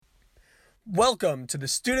Welcome to the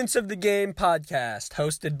Students of the Game podcast,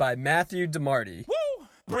 hosted by Matthew DeMarty. Woo!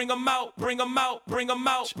 Bring 'em out, bring 'em out, bring 'em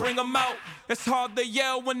out, bring 'em out. It's hard to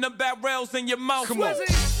yell when the barrel's in your mouth. Come on.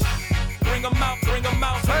 Bring 'em out, bring 'em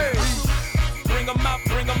out. Hey. Bring 'em out,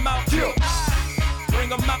 bring 'em out. Yeah.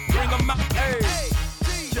 Bring 'em out, bring 'em out. Hey.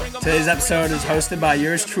 Today's episode is hosted by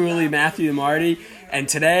yours truly, Matthew DeMarty, and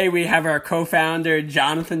today we have our co-founder,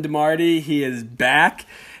 Jonathan DeMarty. He is back.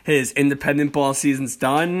 His independent ball season's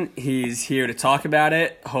done. He's here to talk about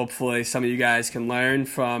it. Hopefully some of you guys can learn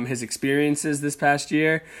from his experiences this past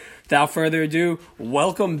year. Without further ado,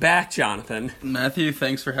 welcome back, Jonathan. Matthew,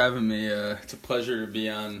 thanks for having me. It's a pleasure to be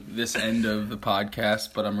on this end of the podcast,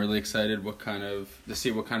 but I'm really excited to see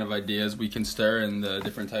what kind of ideas we can stir and the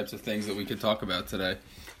different types of things that we could talk about today.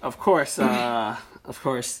 Of course,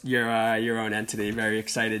 you're your own entity. Very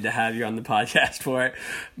excited to have you on the podcast for it.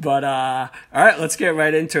 But all right, let's get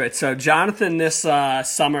right into it. So Jonathan this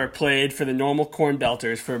summer played for the Normal Corn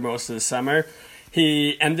Belters for most of the summer.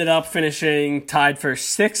 He ended up finishing tied for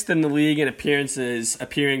 6th in the league in appearances,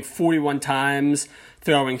 appearing 41 times,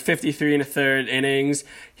 throwing 53 1/3 innings.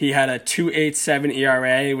 He had a 2.87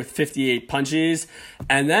 ERA with 58 punches.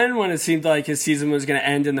 And then when it seemed like his season was going to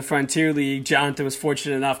end in the Frontier League, Jonathan was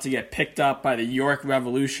fortunate enough to get picked up by the York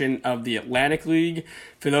Revolution of the Atlantic League.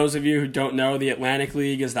 For those of you who don't know, the Atlantic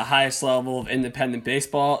League is the highest level of independent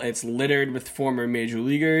baseball. It's littered with former major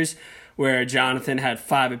leaguers, where Jonathan had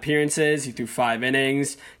 5 appearances, he threw 5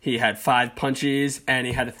 innings, he had 5 punches, and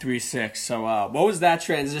he had a 3.6. So what was that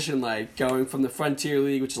transition like, going from the Frontier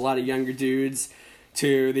League, which is a lot of younger dudes,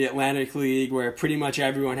 to the Atlantic League, where pretty much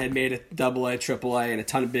everyone had made it AA, AAA, and a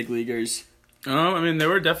ton of big leaguers? There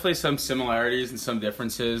were definitely some similarities and some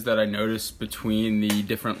differences that I noticed between the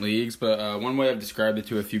different leagues, but one way I've described it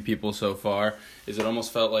to a few people so far is it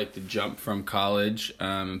almost felt like the jump from college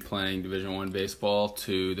and playing Division I baseball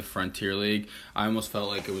to the Frontier League. I almost felt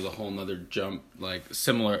like it was a whole nother jump, like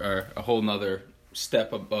similar, or a whole nother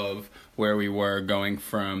step above where we were going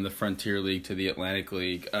from the Frontier League to the Atlantic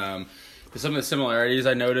League. Some of the similarities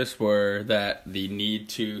I noticed were that the need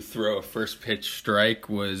to throw a first pitch strike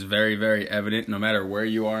was very, very evident no matter where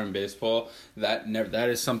you are in baseball. That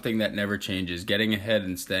is something that never changes, getting ahead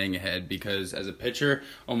and staying ahead, because as a pitcher,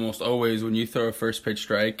 almost always when you throw a first pitch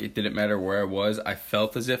strike, it didn't matter where I was, I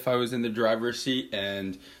felt as if I was in the driver's seat,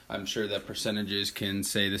 and I'm sure that percentages can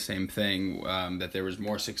say the same thing, that there was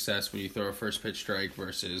more success when you throw a first pitch strike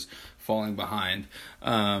versus falling behind.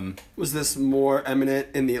 Was this more eminent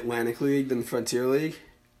in the Atlantic League than the Frontier League?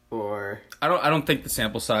 Or I don't think the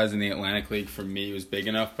sample size in the Atlantic League for me was big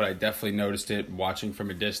enough, but I definitely noticed it watching from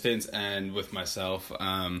a distance and with myself.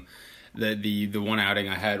 The one outing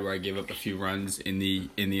I had where I gave up a few runs in the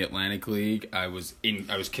Atlantic League, I was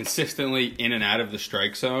consistently in and out of the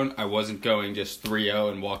strike zone. I wasn't going just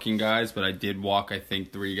 3-0 and walking guys, but I did walk, I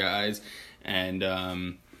think, 3 guys,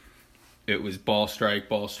 and it was ball strike,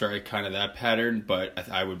 kind of that pattern. But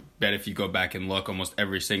I would bet if you go back and look, almost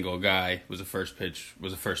every single guy was a first pitch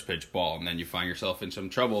ball, and then you find yourself in some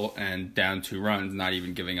trouble and down 2 runs, not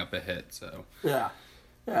even giving up a hit. So Yeah,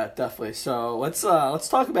 definitely. So let's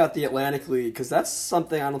talk about the Atlantic League, because that's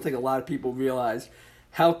something I don't think a lot of people realize,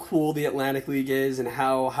 how cool the Atlantic League is and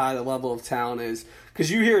how high the level of talent is.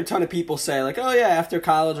 Because you hear a ton of people say, like, oh yeah, after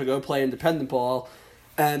college I'll go play independent ball,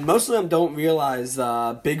 and most of them don't realize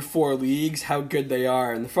Big 4 leagues, how good they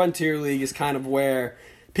are. And the Frontier League is kind of where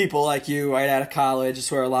people like you, right out of college,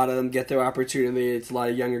 is where a lot of them get their opportunity. It's a lot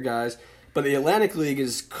of younger guys. But the Atlantic League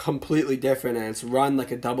is completely different, and it's run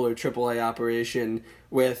like a AA or AAA operation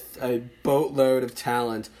with a boatload of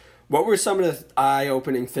talent. What were some of the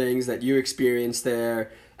eye-opening things that you experienced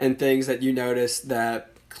there, and things that you noticed that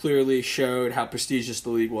clearly showed how prestigious the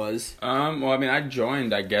league was? I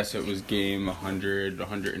joined, I guess it was game 100,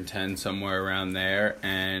 110, somewhere around there.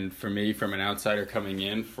 And for me, from an outsider coming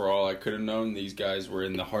in, for all I could have known, these guys were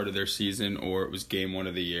in the heart of their season, or it was game 1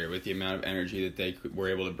 of the year, with the amount of energy that they were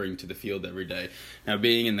able to bring to the field every day. Now,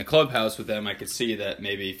 being in the clubhouse with them, I could see that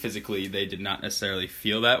maybe physically they did not necessarily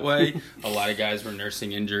feel that way. A lot of guys were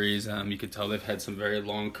nursing injuries. You could tell they've had some very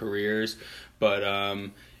long careers. But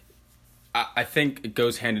I think it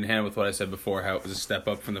goes hand in hand with what I said before, how it was a step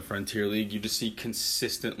up from the Frontier League. You just see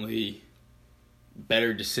consistently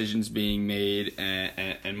better decisions being made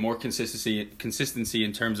and more consistency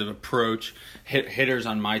in terms of approach. Hitters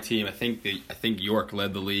on my team, I think York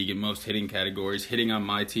led the league in most hitting categories. Hitting on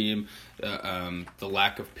my team, the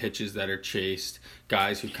lack of pitches that are chased,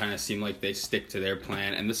 guys who kind of seem like they stick to their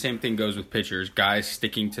plan, and the same thing goes with pitchers, guys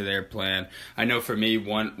sticking to their plan. I know for me,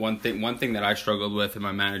 one thing that I struggled with, and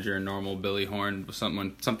my manager in Normal, Billy Horn, was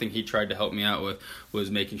something he tried to help me out with, was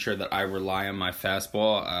making sure that I rely on my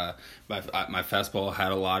fastball. My fastball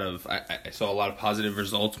had I saw a lot of positive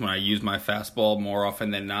results when I used my fastball more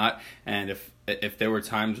often than not, and if there were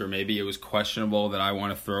times where maybe it was questionable that I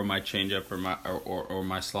want to throw my changeup or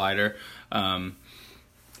my slider,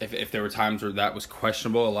 if there were times where that was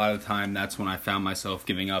questionable, a lot of the time that's when I found myself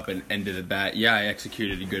giving up an end of the bat. Yeah, I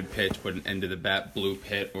executed a good pitch, but an end of the bat bloop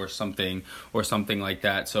hit or something like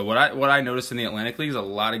that. So what I noticed in the Atlantic League is a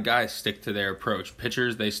lot of guys stick to their approach.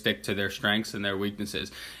 Pitchers, they stick to their strengths and their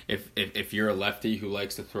weaknesses. If you're a lefty who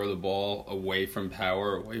likes to throw the ball away from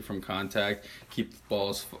power, away from contact, keep the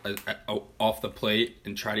balls off the plate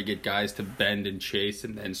and try to get guys to bend and chase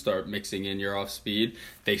and then start mixing in your off speed,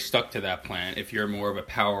 they stuck to that plan. If you're more of a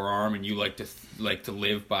power arm and you like to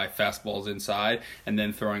live by fastballs inside and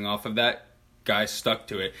then throwing off of that, guys stuck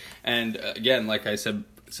to it. And again, like I said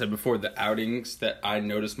before, the outings that I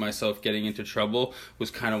noticed myself getting into trouble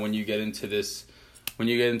was kind of when you get into this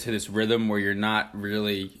rhythm where you're not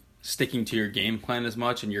really sticking to your game plan as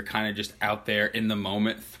much and you're kind of just out there in the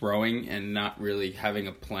moment throwing and not really having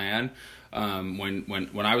a plan.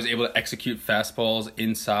 When I was able to execute fastballs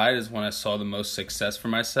inside is when I saw the most success for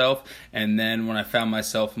myself. And then when I found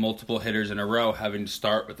myself multiple hitters in a row having to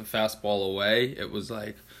start with the fastball away, it was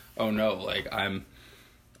like, oh no, like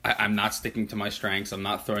I'm not sticking to my strengths. I'm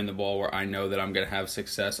not throwing the ball where I know that I'm going to have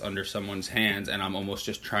success under someone's hands, and I'm almost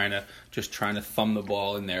just trying to thumb the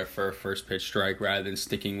ball in there for a first pitch strike rather than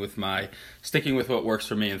sticking with what works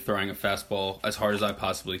for me and throwing a fastball as hard as I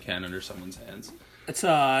possibly can under someone's hands.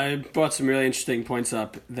 I brought some really interesting points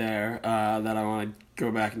up there that I want to go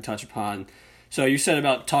back and touch upon. So you said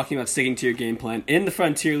about talking about sticking to your game plan. In the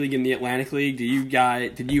Frontier League and the Atlantic League,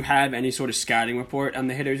 did you have any sort of scouting report on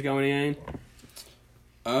the hitters going in?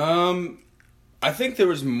 I think there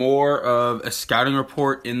was more of a scouting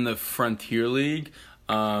report in the Frontier League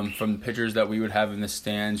from the pitchers that we would have in the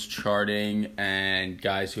stands charting and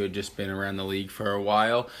guys who had just been around the league for a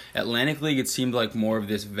while. Atlantic League, it seemed like more of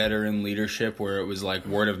this veteran leadership where it was like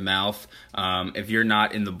word of mouth. If you're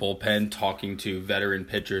not in the bullpen talking to veteran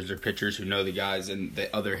pitchers or pitchers who know the guys and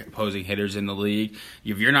the other opposing hitters in the league,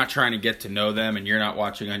 if you're not trying to get to know them and you're not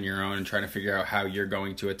watching on your own and trying to figure out how you're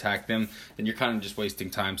going to attack them, then you're kind of just wasting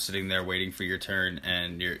time sitting there waiting for your turn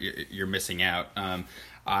and you're missing out.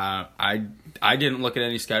 I didn't look at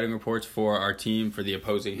any scouting reports for our team for the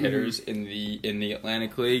opposing hitters in the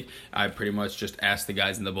Atlantic League. I pretty much just asked the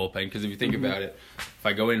guys in the bullpen because if you think about it, if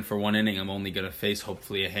I go in for one inning, I'm only going to face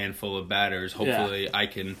hopefully a handful of batters. Hopefully I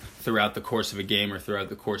can, throughout the course of a game or throughout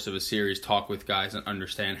the course of a series, talk with guys and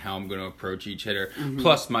understand how I'm going to approach each hitter,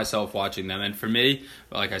 plus myself watching them. And for me,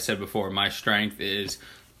 like I said before, my strength is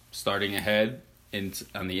starting ahead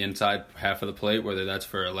on the inside half of the plate, whether that's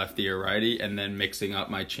for a lefty or righty, and then mixing up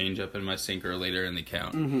my changeup and my sinker later in the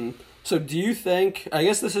count. So do you think, I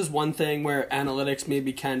guess this is one thing where analytics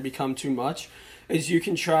maybe can become too much, is you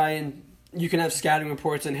can have scouting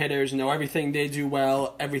reports on hitters, know everything they do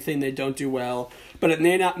well, everything they don't do well, but it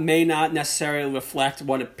may not necessarily reflect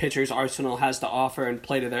what a pitcher's arsenal has to offer and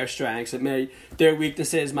play to their strengths. Their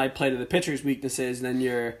weaknesses might play to the pitcher's weaknesses, and then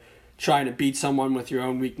you're trying to beat someone with your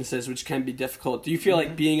own weaknesses, which can be difficult. Do you feel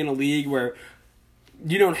like being in a league where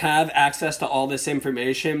you don't have access to all this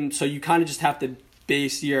information, so you kind of just have to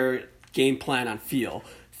base your game plan on feel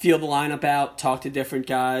the lineup out, talk to different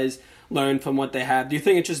guys, learn from what they have? Do you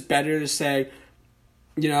think it's just better to say,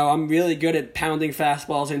 I'm really good at pounding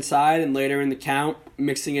fastballs inside and later in the count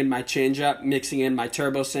mixing in my changeup, mixing in my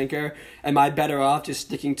turbo sinker? Am I better off just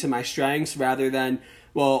sticking to my strengths rather than,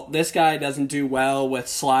 well, this guy doesn't do well with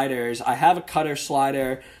sliders. I have a cutter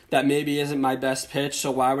slider that maybe isn't my best pitch,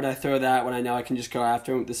 so why would I throw that when I know I can just go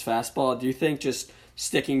after him with this fastball? Do you think just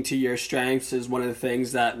sticking to your strengths is one of the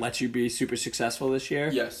things that lets you be super successful this year?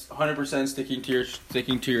 Yes, 100% sticking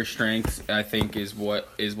to your strengths, I think, is what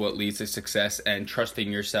leads to success, and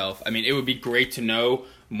trusting yourself. I mean, it would be great to know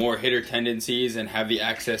more hitter tendencies and have the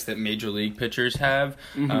access that major league pitchers have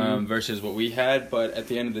versus what we had, but at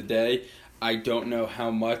the end of the day, I don't know how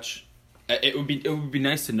much it would be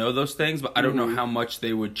nice to know those things, but I don't know how much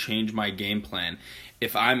they would change my game plan.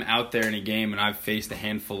 If I'm out there in a game and I've faced a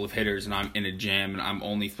handful of hitters and I'm in a jam and I'm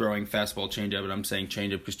only throwing fastball, changeup, and I'm saying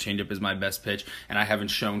changeup because changeup is my best pitch, and I haven't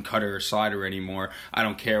shown cutter or slider anymore, I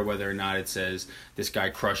don't care whether or not it says this guy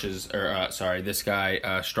this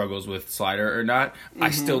guy struggles with slider or not. I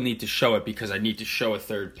still need to show it because I need to show a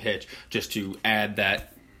third pitch just to add that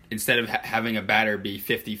instead of having a batter be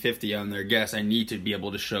 50-50 on their guess, I need to be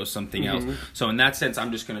able to show something else. So in that sense,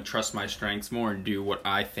 I'm just going to trust my strengths more and do what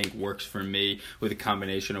I think works for me with a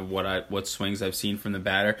combination of what swings I've seen from the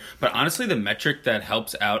batter. But honestly, the metric that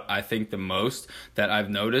helps out, I think, the most that I've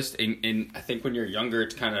noticed, in I think when you're younger,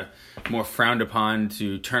 it's kind of more frowned upon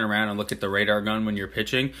to turn around and look at the radar gun when you're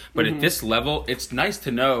pitching. But at this level, it's nice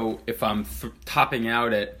to know if I'm topping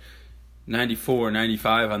out at 94,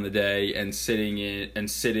 95 on the day and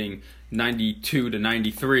sitting 92 to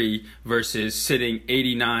 93 versus sitting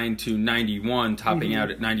 89 to 91, topping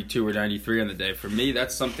out at 92 or 93 on the day. For me,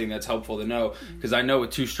 that's something that's helpful to know, because I know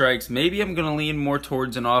with 2 strikes, maybe I'm going to lean more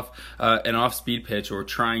towards an off-speed pitch, or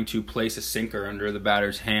trying to place a sinker under the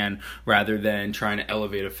batter's hand rather than trying to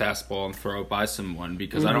elevate a fastball and throw it by someone,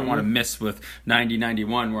 because I don't want to miss with 90,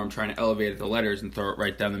 91 where I'm trying to elevate at the letters and throw it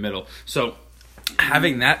right down the middle. So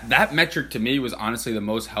having that metric to me was honestly the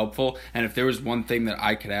most helpful. And if there was one thing that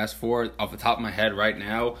I could ask for off the top of my head right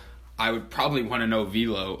now, I would probably want to know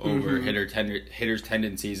velo over hitters'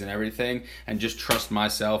 tendencies and everything, and just trust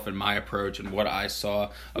myself and my approach and what I saw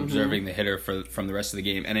observing the hitter from the rest of the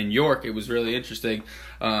game. And in York, it was really interesting.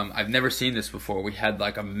 I've never seen this before. We had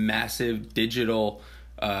like a massive digital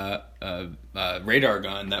radar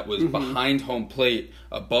gun that was behind home plate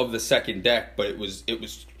above the second deck, but it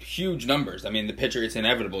was huge numbers. I mean, the pitcher, it's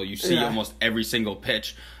inevitable. You see almost every single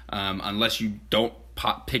pitch, unless you don't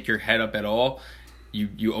pick your head up at all.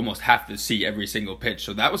 You almost have to see every single pitch.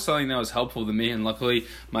 So that was something that was helpful to me, and luckily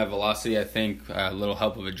my velocity, I think a little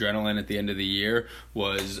help of adrenaline at the end of the year,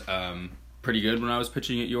 was pretty good when I was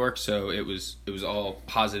pitching at York, so it was all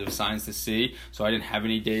positive signs to see. So I didn't have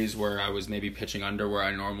any days where I was maybe pitching under where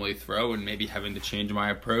I normally throw and maybe having to change my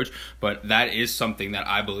approach. But that is something that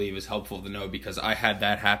I believe is helpful to know, because I had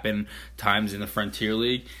that happen times in the Frontier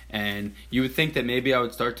League, and you would think that maybe I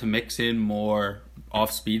would start to mix in more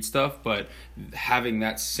off-speed stuff, but having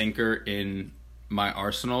that sinker in my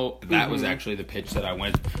arsenal, that was actually the pitch that I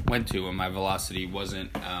went to when my velocity wasn't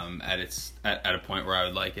at a point where I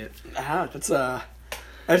would like it. That's a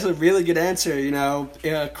really good answer. You know,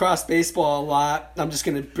 across baseball a lot. I'm just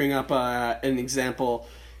going to bring up an example.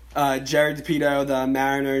 Jerry DePito, the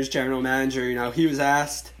Mariners general manager, you know, he was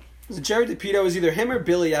asked. Jerry DePito, was either him or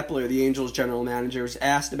Billy Epler, the Angels general manager, was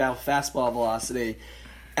asked about fastball velocity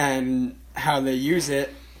and how they use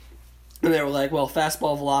it. And they were like, well,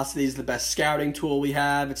 fastball velocity is the best scouting tool we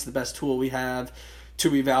have. It's the best tool we have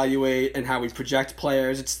to evaluate and how we project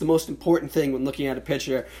players. It's the most important thing when looking at a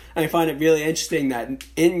pitcher. And I find it really interesting that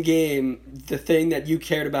in-game, the thing that you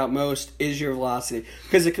cared about most is your velocity,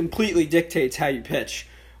 because it completely dictates how you pitch,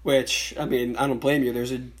 which, I mean, I don't blame you.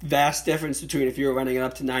 There's a vast difference between if you're running it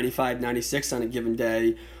up to 95, 96 on a given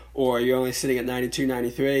day, or you're only sitting at 92,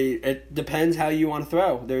 93. It depends how you want to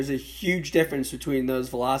throw. There's a huge difference between those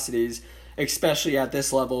velocities, especially at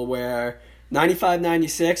this level where 95,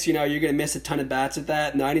 96, you know, you're going to miss a ton of bats at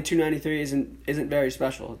that. 92, 93 isn't very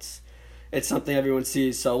special. It's something everyone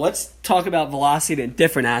sees. So let's talk about velocity in a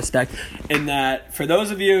different aspect, in that for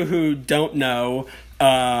those of you who don't know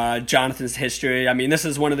Jonathan's history, I mean, this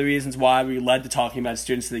is one of the reasons why we led to talking about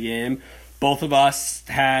students of the game. Both of us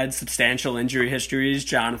had substantial injury histories.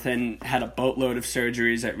 Jonathan had a boatload of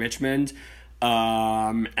surgeries at Richmond,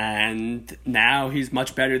 and now he's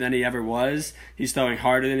much better than he ever was. He's throwing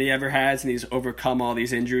harder than he ever has, and he's overcome all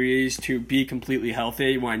these injuries to be completely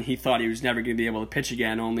healthy when he thought he was never going to be able to pitch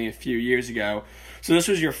again only a few years ago. So this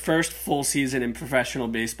was your first full season in professional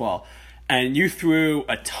baseball, and you threw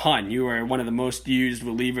a ton. You were one of the most used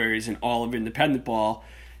relievers in all of independent ball.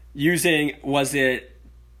 Was it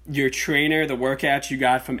your trainer, the workouts you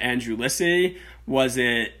got from Andrew Lissy? Was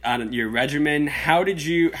it on your regimen? How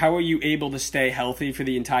were you able to stay healthy for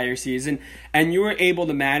the entire season? And you were able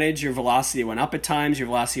to manage your velocity. It went up at times, your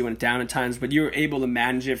velocity went down at times, but you were able to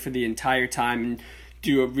manage it for the entire time and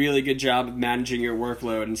do a really good job of managing your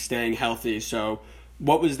workload and staying healthy. So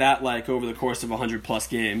what was that like over the course of 100 plus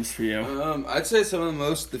games for you? I'd say some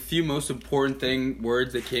of the few most important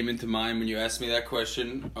words that came into mind when you asked me that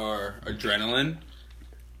question are adrenaline,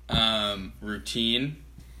 routine,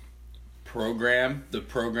 the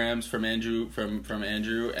programs from Andrew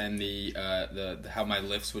and the how my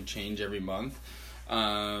lifts would change every month.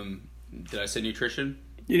 Did I say nutrition?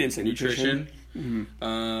 You didn't say nutrition.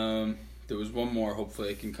 Mm-hmm. There was one more,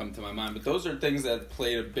 hopefully it can come to my mind, but those are things that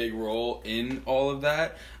played a big role in all of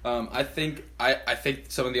that. I think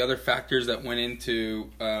some of the other factors that went into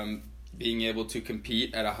being able to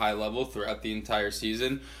compete at a high level throughout the entire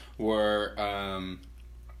season were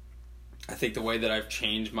I think the way that I've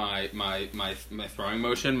changed my throwing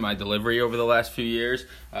motion, my delivery over the last few years,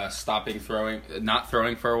 not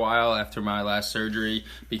throwing for a while after my last surgery,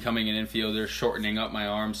 becoming an infielder, shortening up my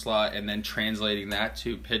arm slot, and then translating that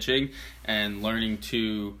to pitching and learning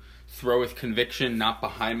to throw with conviction, not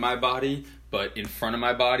behind my body, but in front of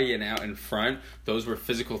my body and out in front. Those were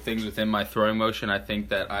physical things within my throwing motion, I think,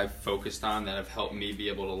 that I've focused on that have helped me be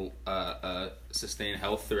able to sustain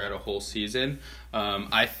health throughout a whole season.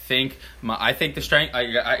 I think the strength.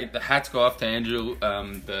 The hats go off to Andrew.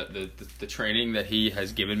 The training that he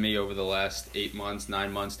has given me over the last 8 months,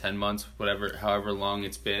 9 months, 10 months, however long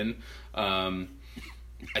it's been.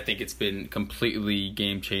 I think it's been completely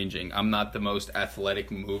game-changing. I'm not the most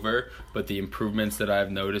athletic mover, but the improvements that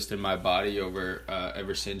I've noticed in my body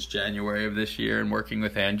ever since January of this year and working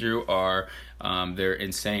with Andrew are they're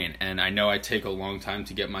insane. And I know I take a long time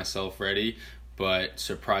to get myself ready, but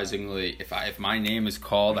surprisingly, if my name is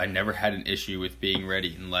called, I never had an issue with being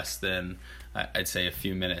ready in less than, I'd say, a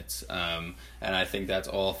few minutes. And I think that's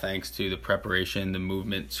all thanks to the preparation, the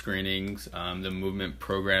movement screenings, the movement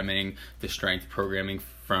programming, the strength programming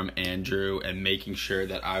from Andrew, and making sure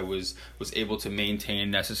that I was able to maintain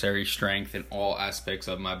necessary strength in all aspects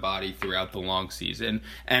of my body throughout the long season.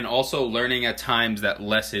 And also learning at times that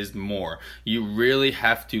less is more. You really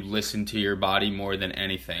have to listen to your body more than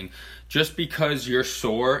anything. Just because you're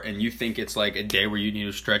sore and you think it's like a day where you need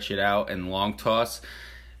to stretch it out and long toss,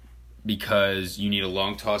 because you need a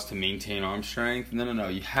long toss to maintain arm strength. No.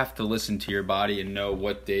 You have to listen to your body and know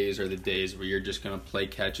what days are the days where you're just going to play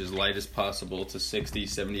catch as light as possible to 60,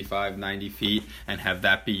 75, 90 feet and have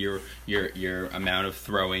that be your amount of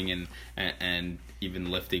throwing and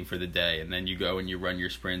even lifting for the day. And then you go and you run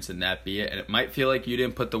your sprints and that be it. And it might feel like you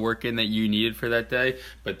didn't put the work in that you needed for that day,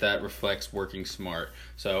 but that reflects working smart.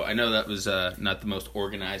 So I know that was not the most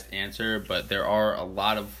organized answer, but there are a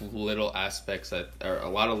lot of little aspects a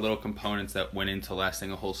lot of little components that went into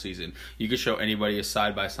lasting a whole season. You could show anybody a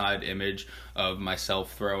side-by-side image of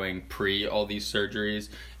myself throwing pre all these surgeries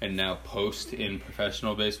and now post in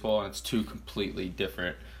professional baseball, and it's two completely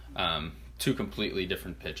different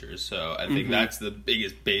pitchers. So I think that's the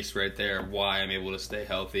biggest base right there of why I'm able to stay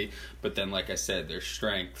healthy. But then, like I said, there's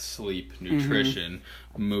strength, sleep, nutrition,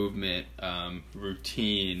 movement,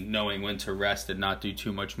 routine, knowing when to rest and not do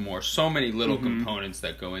too much more. So many little components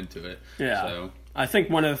that go into it. Yeah. So I think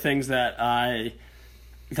one of the things that I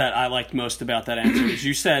liked most about that answer is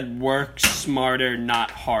you said work smarter,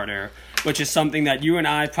 not harder, which is something that you and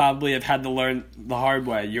I probably have had to learn the hard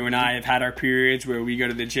way. You and I have had our periods where we go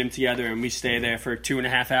to the gym together and we stay there for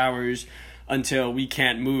 2.5 hours until we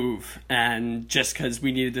can't move. And just because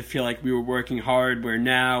we needed to feel like we were working hard, where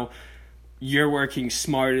now you're working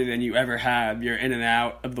smarter than you ever have. You're in and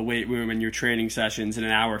out of the weight room and your training sessions in an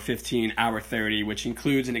hour 15, hour 30, which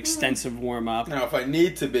includes an extensive warm-up. Now, if I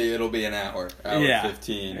need to be, it'll be an hour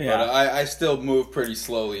 15. Yeah. But I still move pretty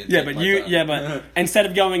slowly. And but instead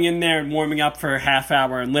of going in there and warming up for a half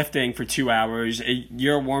hour and lifting for 2 hours,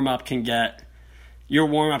 your warm-up can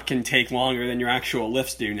take longer than your actual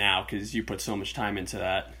lifts do now because you put so much time into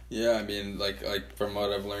that. Yeah, I mean, like from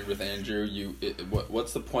what I've learned with Andrew,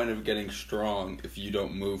 what's the point of getting strong if you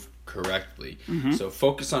don't move correctly? So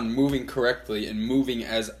focus on moving correctly and moving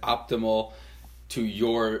as optimal to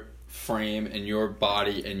your frame and your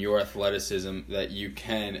body and your athleticism that you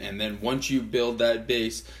can. And then once you build that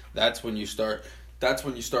base, that's when you start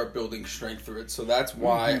building strength through it. So that's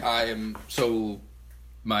why I am so...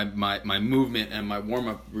 My movement and my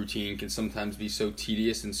warm-up routine can sometimes be so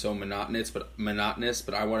tedious and so monotonous,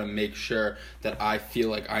 but I want to make sure that I feel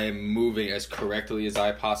like I am moving as correctly as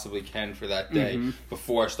I possibly can for that day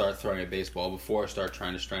before I start throwing a baseball, before I start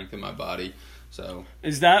trying to strengthen my body. So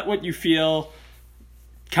is that what you feel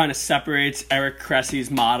kind of separates Eric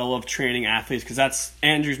Cressy's model of training athletes? Because that's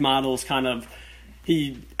Andrew's model is kind of,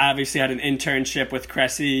 he obviously had an internship with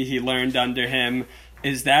Cressy, he learned under him.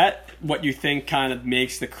 Is that what you think kind of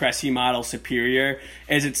makes the Cressy model superior?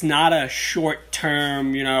 Is it's not a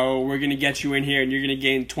short-term, we're going to get you in here and you're going to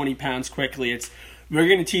gain 20 pounds quickly. It's we're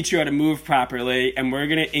going to teach you how to move properly and we're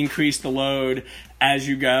going to increase the load as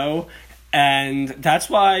you go. And that's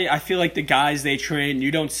why I feel like the guys they train, you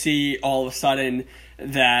don't see all of a sudden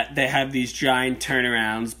that they have these giant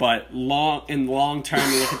turnarounds, but in the long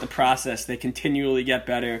term, you look at the process, they continually get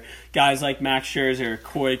better. Guys like Max Scherzer,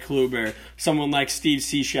 Corey Kluber, someone like Steve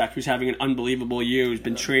Cishek, who's having an unbelievable year, who's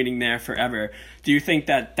been training there forever. Do you think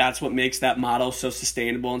that that's what makes that model so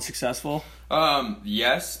sustainable and successful?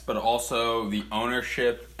 Yes, but also the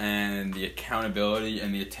ownership and the accountability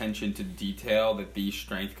and the attention to detail that these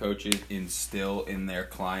strength coaches instill in their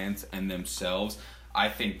clients and themselves. I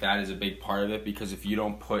think that is a big part of it, because if you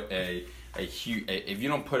don't put if you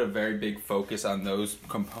don't put a very big focus on those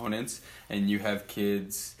components, and you have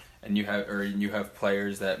kids and you have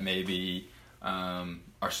players that maybe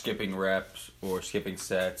are skipping reps or skipping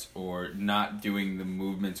sets or not doing the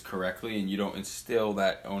movements correctly, and you don't instill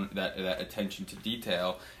that attention to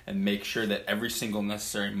detail and make sure that every single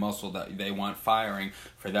necessary muscle that they want firing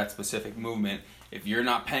for that specific movement, if you're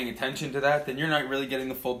not paying attention to that, then you're not really getting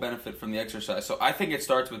the full benefit from the exercise. So I think it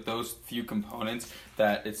starts with those few components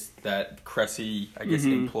that Cressy, I guess,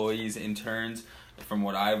 employees, interns, from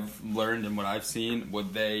what I've learned and what I've seen,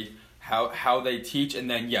 how they teach. And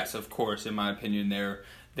then, yes, of course, in my opinion,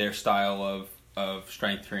 their style of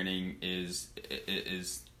strength training is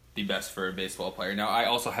the best for a baseball player. Now, I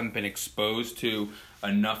also haven't been exposed to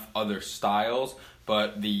enough other styles,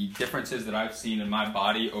 but the differences that I've seen in my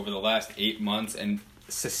body over the last 8 months and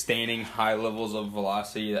sustaining high levels of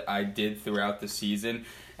velocity that I did throughout the season,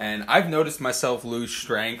 and I've noticed myself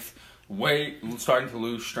starting to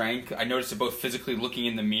lose strength. I noticed it both physically looking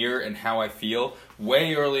in the mirror and how I feel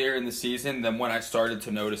way earlier in the season than when I started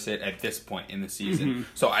to notice it at this point in the season.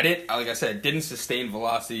 So I didn't sustain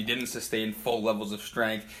velocity, didn't sustain full levels of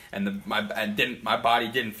strength, and my body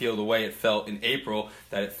didn't feel the way it felt in April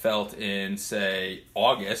that it felt in, say,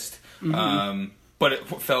 August. But it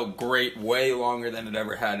felt great way longer than it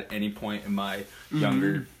ever had at any point in my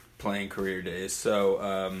younger playing career days.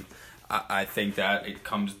 So I think that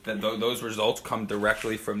those results come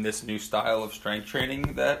directly from this new style of strength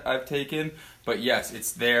training that I've taken. But yes,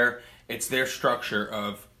 it's their structure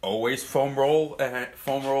of always foam roll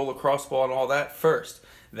across ball and all that first.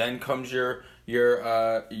 Then comes your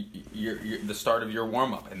the start of your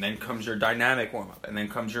warm up, and then comes your dynamic warm up, and then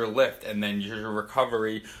comes your lift, and then your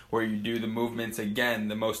recovery, where you do the movements again,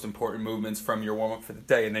 the most important movements from your warm up for the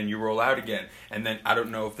day, and then you roll out again. And then I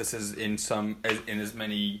don't know if this is in as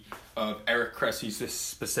many of Eric Cressy's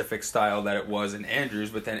specific style that it was in Andrew's,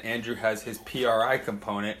 but then Andrew has his PRI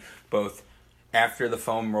component both after the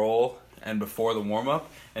foam roll and before the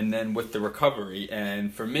warm-up, and then with the recovery.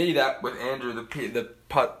 And for me, that with Andrew, the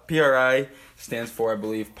PRI stands for, I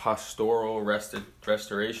believe, Postural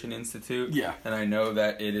Restoration Institute. Yeah. And I know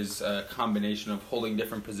that it is a combination of holding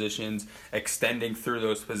different positions, extending through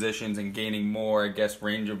those positions, and gaining more, I guess,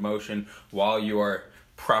 range of motion while you are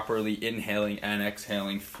properly inhaling and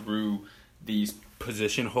exhaling through these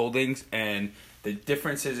position holdings. And the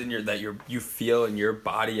differences you feel in your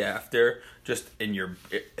body after, just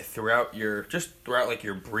throughout like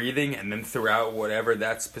your breathing, and then throughout whatever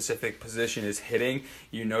that specific position is hitting,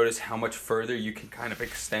 you notice how much further you can kind of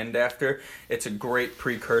extend after. It's a great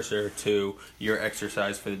precursor to your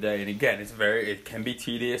exercise for the day. And again, it can be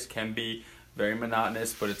tedious, can be very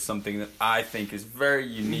monotonous, but it's something that I think is very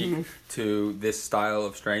unique to this style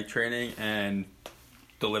of strength training, and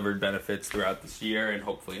delivered benefits throughout this year and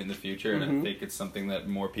hopefully in the future. And I think it's something that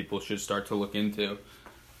more people should start to look into.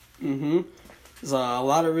 There's a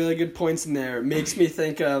lot of really good points in there. It makes me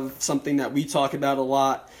think of something that we talk about a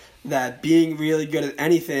lot, that being really good at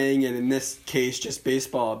anything, and in this case just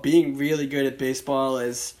baseball, being really good at baseball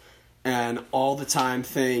is an all-the-time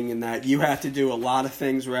thing, and that you have to do a lot of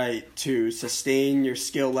things right to sustain your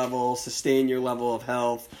skill level, sustain your level of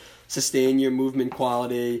health, sustain your movement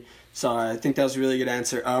quality. So I think that was a really good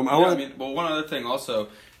answer. One other thing also,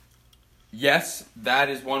 yes, that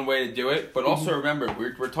is one way to do it, but also remember,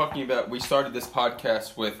 we're talking about, we started this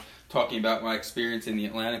podcast with talking about my experience in the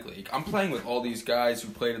Atlantic League. I'm playing with all these guys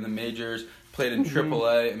who played in the majors, played in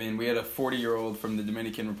AAA. I mean, we had a 40-year-old from the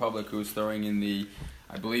Dominican Republic who was throwing in the,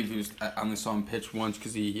 I believe I only saw him pitch once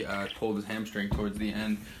because he pulled his hamstring towards the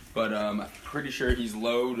end. But I'm pretty sure he's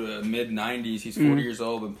low to mid-90s. He's 40 years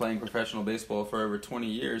old, been playing professional baseball for over 20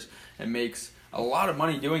 years, and makes a lot of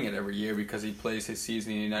money doing it every year because he plays his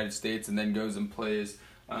season in the United States and then goes and plays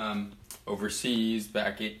overseas,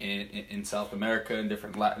 back in South America and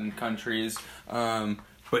different Latin countries.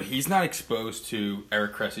 But he's not exposed to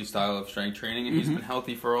Eric Cressy's style of strength training, and he's been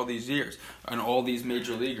healthy for all these years. And all these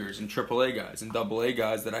major leaguers and AAA guys and AA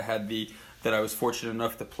guys that I was fortunate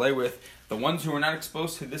enough to play with, the ones who are not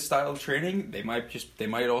exposed to this style of training, they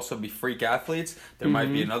might also be freak athletes. There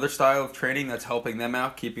might be another style of training that's helping them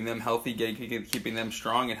out, keeping them healthy, keeping them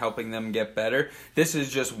strong, and helping them get better. This is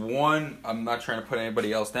just one. I'm not trying to put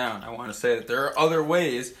anybody else down. I want to say that there are other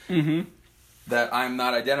ways that I'm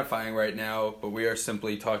not identifying right now, but we are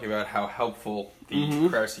simply talking about how helpful the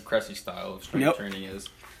Cressy style of strength training is.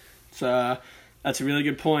 So that's a really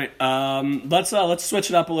good point. Let's switch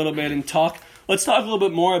it up a little bit and talk. Let's talk a little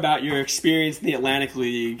bit more about your experience in the Atlantic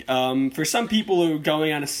League. For some people who are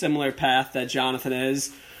going on a similar path that Jonathan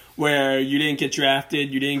is, where you didn't get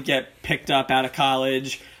drafted, you didn't get picked up out of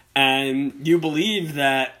college, and you believe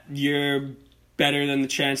that you're better than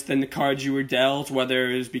the cards you were dealt,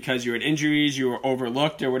 whether it was because you had injuries, you were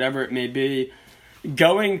overlooked, or whatever it may be.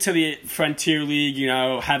 Going to the Frontier League,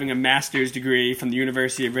 having a master's degree from the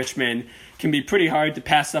University of Richmond can be pretty hard to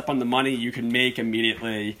pass up on the money you can make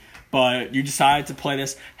immediately. But you decided to play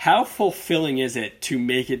this. How fulfilling is it to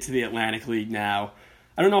make it to the Atlantic League now?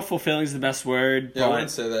 I don't know if fulfilling is the best word. Yeah, I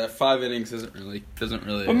wouldn't say that. 5 innings doesn't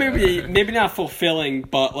really. Well, maybe not fulfilling,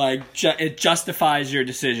 but it justifies your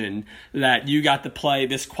decision that you got to play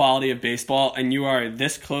this quality of baseball and you are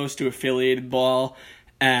this close to affiliated ball,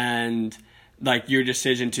 and your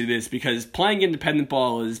decision to this, because playing independent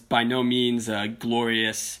ball is by no means a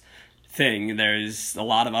glorious thing. There's a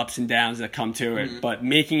lot of ups and downs that come to it, but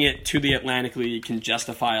making it to the Atlantic League can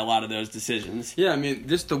justify a lot of those decisions. Yeah, I mean,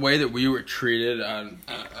 just the way that we were treated on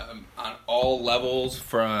all levels,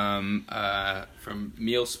 from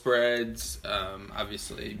meal spreads,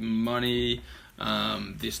 obviously money,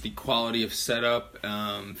 just the quality of setup,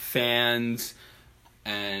 fans,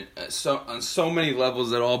 and on so many levels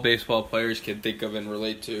that all baseball players can think of and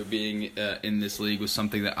relate to, being in this league was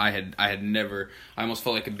something that I had never. I almost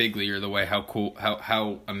felt like a big leaguer, the way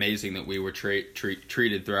how amazing that we were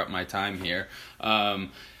treated throughout my time here.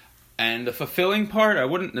 And the fulfilling part, I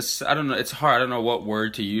don't know. It's hard. I don't know what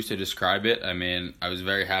word to use to describe it. I mean, I was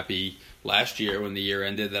very happy last year, when the year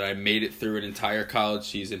ended, that I made it through an entire college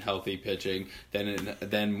season healthy pitching,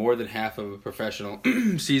 then more than half of a professional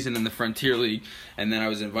season in the Frontier League, and then I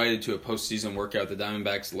was invited to a postseason workout with the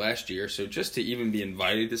Diamondbacks last year. So just to even be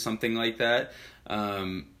invited to something like that,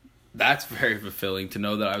 that's very fulfilling, to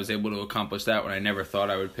know that I was able to accomplish that when I never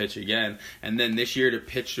thought I would pitch again. And then this year to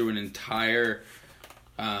pitch through an entire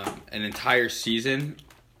season,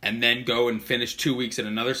 and then go and finish 2 weeks in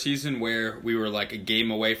another season where we were like a game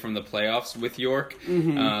away from the playoffs with York,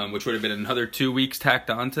 which would have been another 2 weeks tacked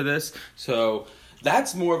onto this. So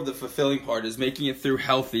that's more of the fulfilling part, is making it through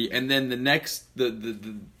healthy. And then the next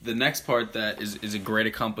part that is a great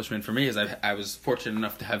accomplishment for me is I was fortunate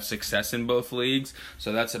enough to have success in both leagues.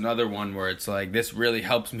 So that's another one where it's like, this really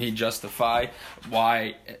helps me justify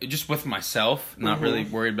why, just with myself, not really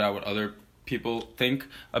worried about what other people think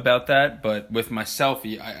about that, but with myself,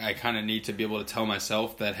 I kind of need to be able to tell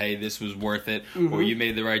myself that, hey, this was worth it, or you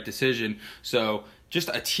made the right decision. So just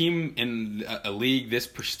a team in a league this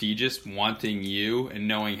prestigious wanting you, and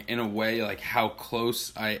knowing in a way like how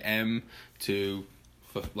close I am to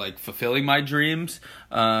fulfilling my dreams,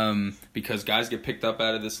 because guys get picked up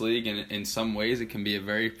out of this league, and in some ways it can be a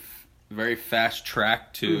very, very fast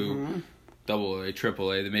track to AA,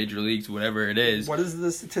 AAA, the major leagues, whatever it is. What is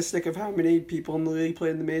the statistic of how many people in the league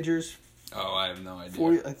played in the majors? Oh, I have no idea.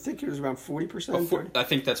 40, I think it was around 40%. I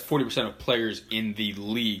think that's 40% of players in the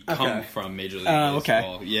league come from Major League Baseball.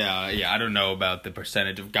 Okay. Yeah. I don't know about the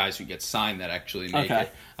percentage of guys who get signed that actually make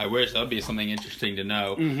it. I wish. That would be something interesting to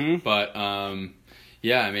know. But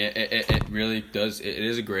yeah, I mean, it really does. It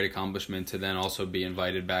is a great accomplishment to then also be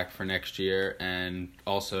invited back for next year, and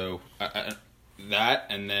also that,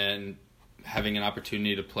 and then having an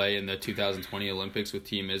opportunity to play in the 2020 Olympics with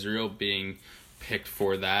Team Israel, being picked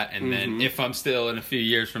for that, and then if I'm still in a few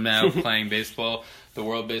years from now playing baseball, the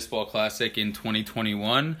World Baseball Classic in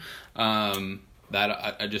 2021,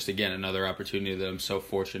 that I just, again, another opportunity that I'm so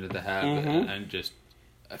fortunate to have, and just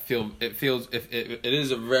I feel it is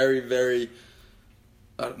a very, very,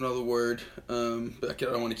 I don't know the word, but I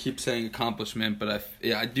don't want to keep saying accomplishment, but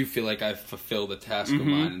I do feel like I've fulfilled a task of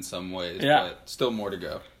mine in some ways, but still more to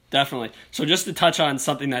go. Definitely. So just to touch on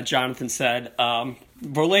something that Jonathan said,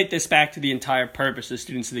 relate this back to the entire purpose of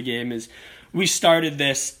Students of the Game, is we started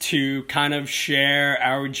this to kind of share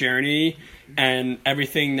our journey and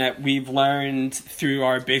everything that we've learned through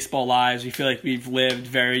our baseball lives. We feel like we've lived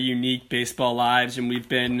very unique baseball lives, and we've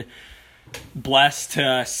been blessed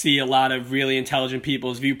to see a lot of really intelligent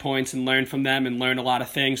people's viewpoints and learn from them, and learn a lot of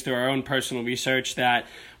things through our own personal research, that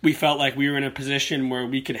we felt like we were in a position where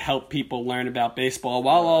we could help people learn about baseball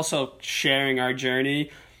while also sharing our journey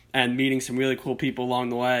and meeting some really cool people along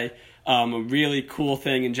the way. A really cool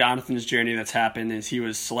thing in Jonathan's journey that's happened is he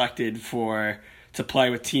was selected to play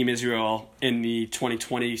with Team Israel in the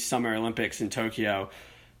 2020 Summer Olympics in Tokyo.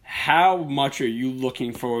 How much are you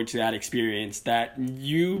looking forward to that experience, that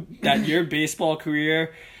your baseball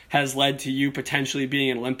career has led to you potentially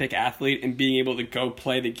being an Olympic athlete and being able to go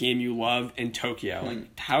play the game you love in Tokyo?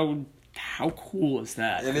 Like, how cool is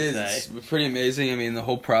that? It is. It's pretty amazing. I mean, the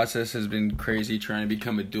whole process has been crazy, trying to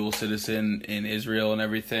become a dual citizen in Israel and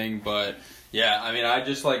everything, but Yeah, I mean,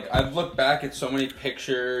 I've looked back at so many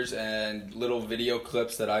pictures and little video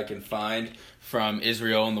clips that I can find from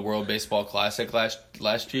Israel and the World Baseball Classic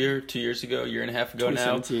last year, 2 years ago, year and a half ago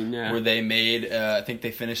now, where they made, I think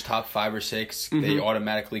they finished top 5 or 6. Mm-hmm. They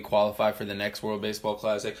automatically qualify for the next World Baseball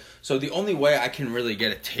Classic. So the only way I can really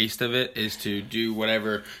get a taste of it is to do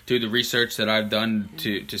the research that I've done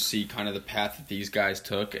to see kind of the path that these guys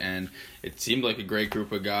took, and it seemed like a great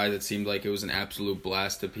group of guys. It seemed like it was an absolute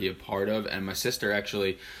blast to be a part of. And my sister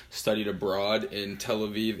actually studied abroad in Tel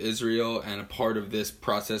Aviv, Israel, and a part of this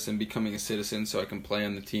process in becoming a citizen so I can play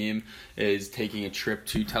on the team is taking a trip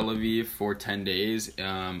to Tel Aviv for 10 days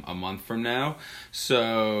a month from now.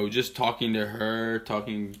 So just talking to her,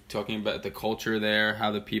 talking about the culture there,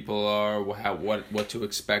 how the people are, what to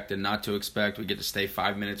expect and not to expect. We get to stay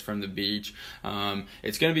 5 minutes from the beach.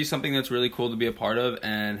 It's going to be something that's really cool to be a part of,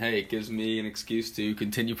 and hey, it gives me an excuse to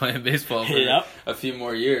continue playing baseball for a few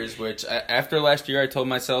more years, which after last year I told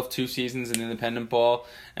myself 2 seasons in independent ball,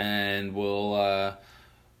 and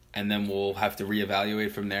then we'll have to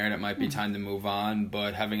reevaluate from there, and it might be time to move on.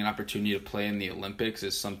 But having an opportunity to play in the Olympics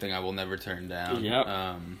is something I will never turn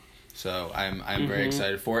down. So I'm very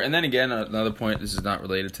excited for it. And then again, another point, this is not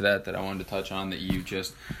related to that I wanted to touch on that you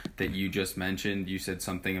just mentioned. You said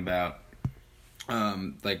something about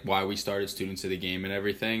like why we started Students of the Game and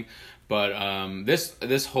everything. But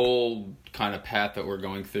this whole kind of path that we're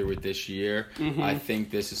going through with this year, I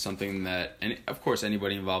think this is something that, and of course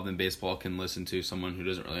anybody involved in baseball can listen to. Someone who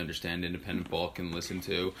doesn't really understand independent ball can listen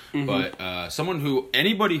to. But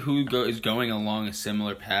anybody who is going along a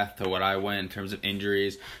similar path to what I went in terms of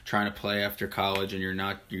injuries, trying to play after college, and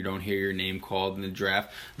you don't hear your name called in the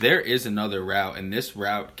draft, there is another route, and this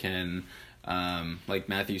route can, like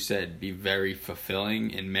Matthew said, be very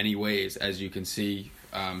fulfilling in many ways, as you can see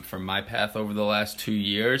from my path over the last 2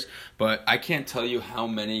 years. But I can't tell you how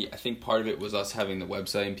many. I think part of it was us having the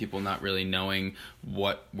website and people not really knowing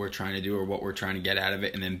what we're trying to do or what we're trying to get out of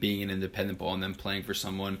it, and then being an independent ball and then playing for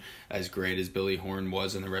someone as great as Billy Horn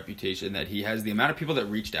was and the reputation that he has. The amount of people that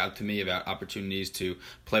reached out to me about opportunities to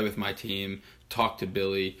play with my team, talk to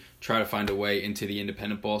Billy, try to find a way into the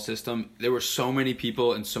independent ball system. There were so many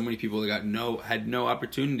people that had no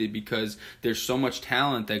opportunity because there's so much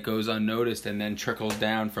talent that goes unnoticed and then trickles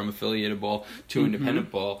down from affiliated ball to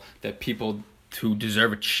independent ball that people who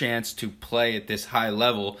deserve a chance to play at this high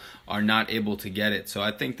level are not able to get it. So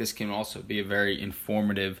I think this can also be a very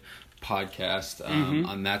informative podcast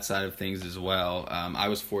on that side of things as well. I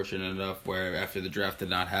was fortunate enough where after the draft did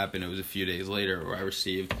not happen, it was a few days later where I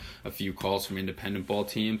received a few calls from independent ball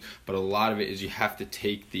teams, but a lot of it is you have to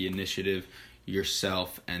take the initiative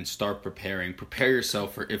yourself and start preparing. Prepare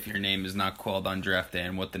yourself for if your name is not called on draft day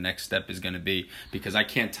and what the next step is going to be, because I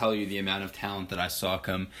can't tell you the amount of talent that I saw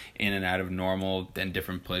come in and out of normal and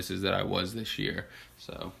different places that I was this year.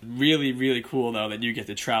 So really, really cool though that you get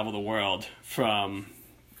to travel the world from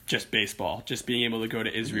just baseball, just being able to go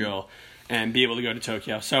to Israel and be able to go to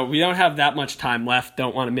Tokyo. So we don't have that much time left.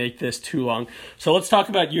 Don't want to make this too long. So let's talk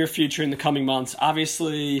about your future in the coming months.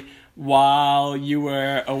 Obviously, while you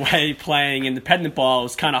were away playing independent ball, it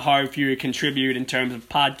was kind of hard for you to contribute in terms of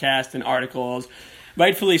podcasts and articles.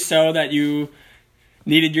 Rightfully so that you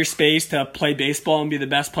needed your space to play baseball and be the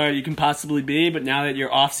best player you can possibly be, but now that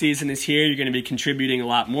your off season is here, you're going to be contributing a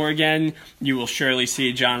lot more again. You will surely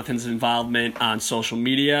see Jonathan's involvement on social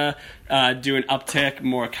media do an uptick,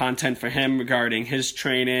 more content for him regarding his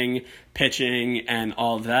training, pitching, and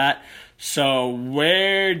all of that. So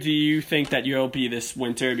where do you think that you'll be this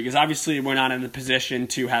winter? Because obviously we're not in a position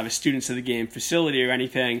to have a Students of the Game facility or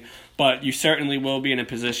anything, but you certainly will be in a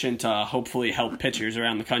position to hopefully help pitchers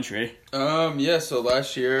around the country. So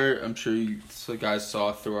last year, I'm sure you guys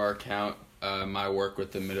saw through our account my work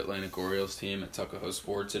with the Mid-Atlantic Orioles team at Tuckahoe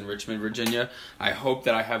Sports in Richmond, Virginia. I hope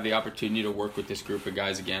that I have the opportunity to work with this group of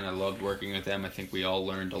guys again. I loved working with them. I think we all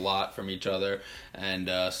learned a lot from each other and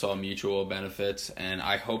saw mutual benefits. And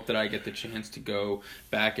I hope that I get the chance to go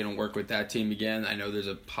back and work with that team again. I know there's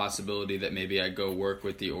a possibility that maybe I go work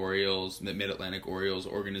with the Mid-Atlantic Orioles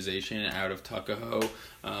organization out of Tuckahoe.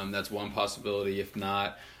 That's one possibility. If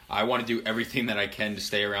not, I want to do everything that I can to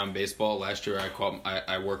stay around baseball. Last year,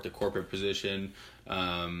 I worked a corporate position,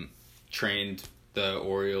 trained the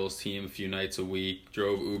Orioles team a few nights a week,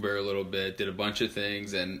 drove Uber a little bit, did a bunch of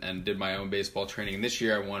things, and did my own baseball training. And this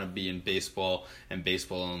year, I want to be in baseball and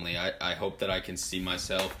baseball only. I hope that I can see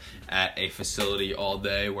myself at a facility all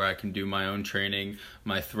day where I can do my own training,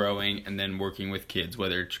 my throwing, and then working with kids,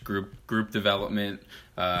 whether it's group development,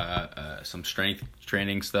 some strength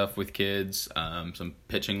training stuff with kids, some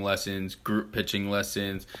pitching lessons, group pitching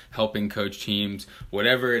lessons, helping coach teams,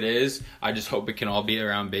 whatever it is. I just hope it can all be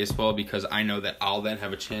around baseball, because I know that I'll then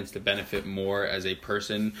have a chance to benefit more as a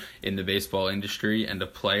person in the baseball industry and a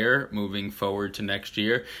player moving forward to next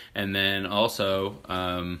year. And then also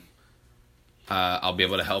I'll be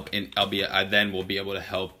able to help I then will be able to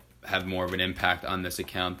help have more of an impact on this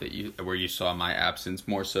account where you saw my absence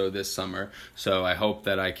more so this summer. So I hope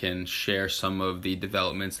that I can share some of the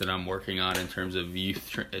developments that I'm working on in terms of youth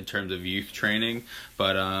training.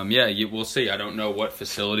 But we'll see. I don't know what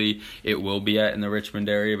facility it will be at in the Richmond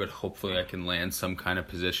area, but hopefully I can land some kind of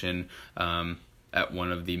position at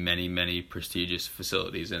one of the many, many prestigious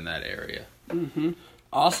facilities in that area. Mm-hmm.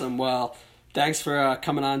 Awesome. Well, thanks for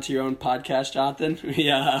coming on to your own podcast, Jonathan.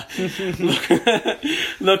 We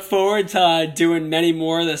look forward to doing many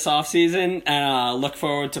more this offseason, and look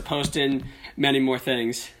forward to posting many more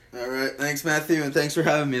things. All right. Thanks, Matthew, and thanks for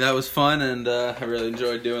having me. That was fun, and I really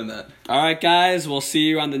enjoyed doing that. All right, guys. We'll see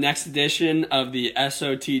you on the next edition of the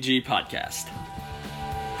SOTG Podcast.